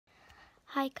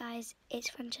Hi guys, it's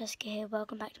Francesca here,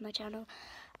 welcome back to my channel,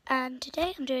 and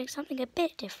today I'm doing something a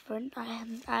bit different.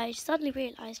 I suddenly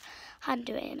realised I hadn't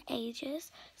done it in ages,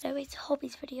 so it's a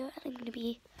hobbies video and I'm going to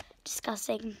be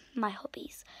discussing my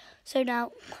hobbies. So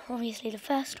now, obviously the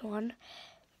first one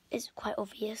is quite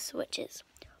obvious, which is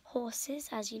horses,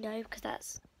 as you know, because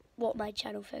that's what my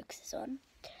channel focuses on.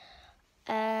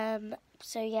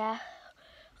 So yeah,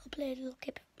 I'll play a little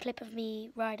clip of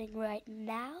me riding right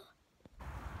now.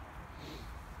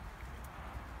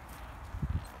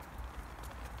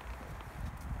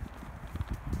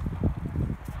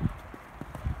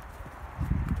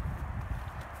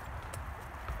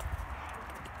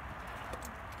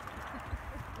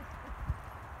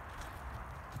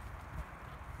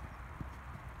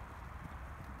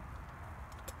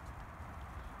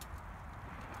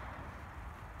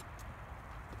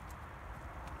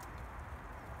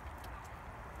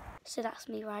 So that's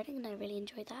me riding and I really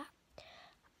enjoyed that.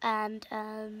 And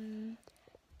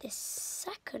this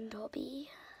second hobby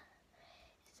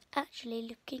is actually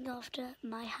looking after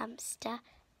my hamster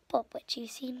Bob, which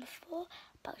you've seen before,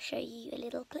 but I'll show you a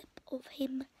little clip of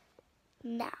him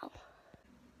now.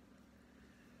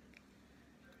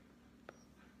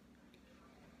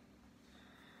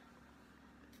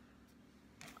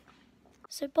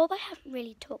 So Bob I haven't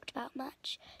really talked about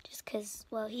much, just because,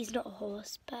 well, he's not a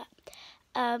horse, but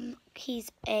he's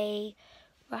a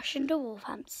Russian dwarf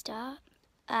hamster,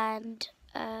 and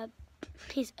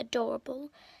he's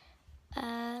adorable.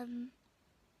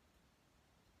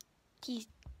 He's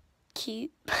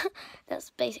cute. That's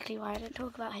basically why I don't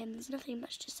talk about him. There's nothing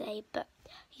much to say, but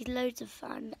he's loads of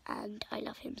fun and I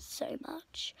love him so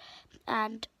much.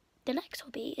 And the next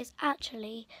hobby is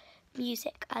actually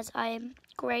music, as I am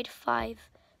grade 5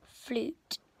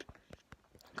 flute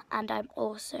and I'm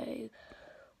also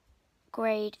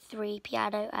grade 3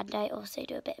 piano, and I also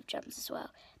do a bit of drums as well.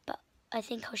 But I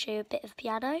think I'll show you a bit of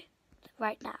piano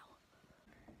right now.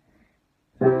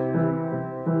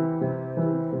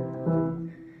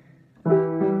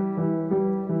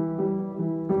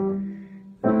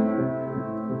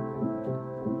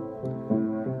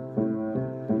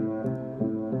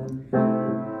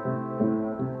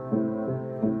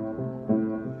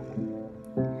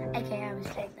 Okay, I was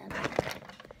playing that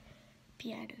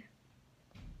piano.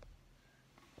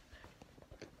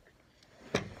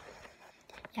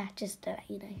 Yeah, just to let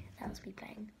you know, that was me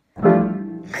playing.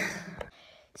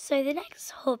 So the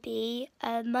next hobby,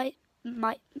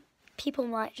 people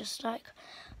might just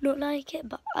not like it,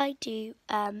 but I do,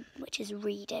 which is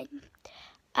reading.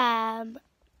 And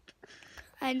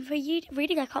for you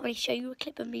reading, I can't really show you a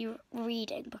clip of me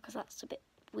reading because that's a bit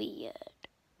weird.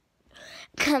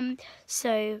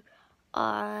 So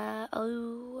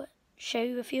I'll show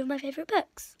you a few of my favourite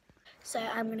books. So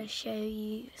I'm going to show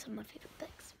you some of my favourite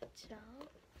books, which are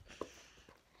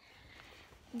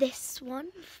this one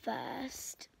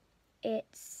first.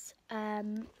 It's a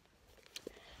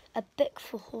book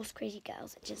for horse crazy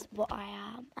girls, which is what I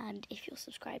am, and if you're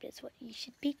subscribed, it's what you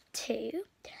should be too.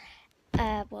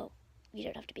 Well, you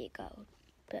don't have to be a girl,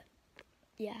 but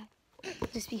yeah,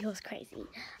 just be horse crazy.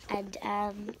 And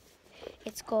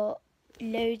it's got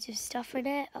loads of stuff in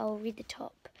it. I'll read the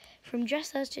top. From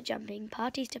dressage to jumping,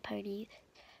 parties to ponies,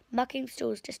 mucking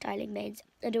stalls to styling maids,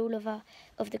 and all of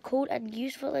the cool and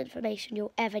useful information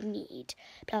you'll ever need,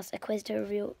 plus a quiz to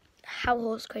reveal how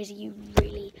horse crazy you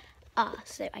really are.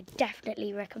 So I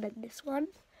definitely recommend this one.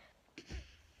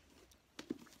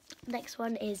 Next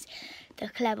one is the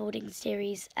Claire Balding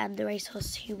series, The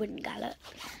Racehorse Who Wouldn't Gallop.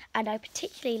 And I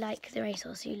particularly like The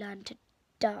Racehorse Who Learned to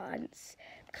Dance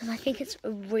because I think it's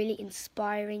a really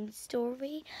inspiring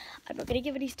story. I'm not going to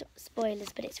give any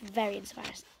spoilers, but it's very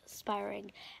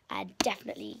inspiring, and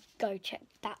definitely go check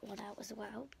that one out as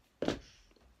well.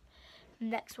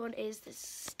 Next one is the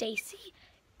Stacey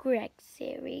Gregg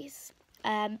series,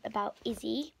 about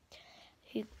Izzy,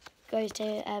 who goes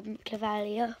to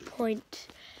Cavalier Point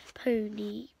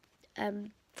pony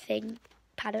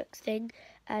paddocks thing,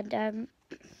 and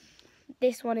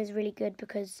this one is really good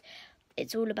because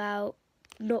it's all about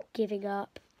not giving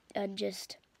up, and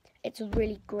just, it's a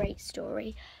really great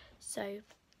story. So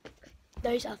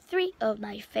those are 3 of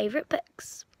my favourite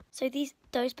books. So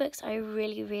those books I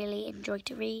really enjoy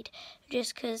to read,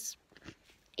 just because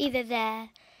either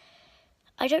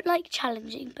I don't like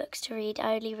challenging books to read.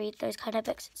 I only read those kind of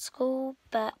books at school,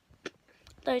 but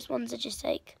those ones are just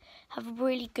have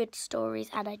really good stories,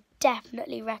 and I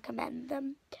definitely recommend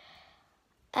them.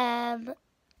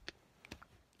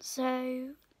 So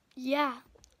yeah,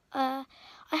 I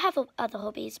have other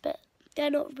hobbies, but they're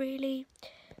not really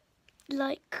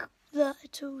like that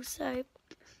at all. So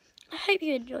I hope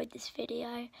you enjoyed this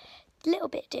video. a little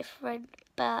bit different,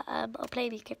 but I'll play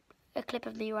a clip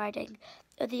of me riding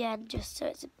at the end just so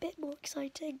it's a bit more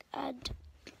exciting. And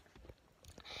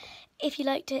if you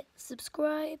liked it,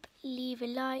 subscribe, leave a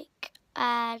like,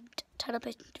 and turn on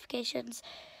post notifications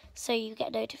so you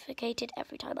get notified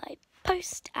every time I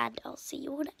post. And I'll see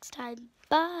you all next time.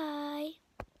 Bye!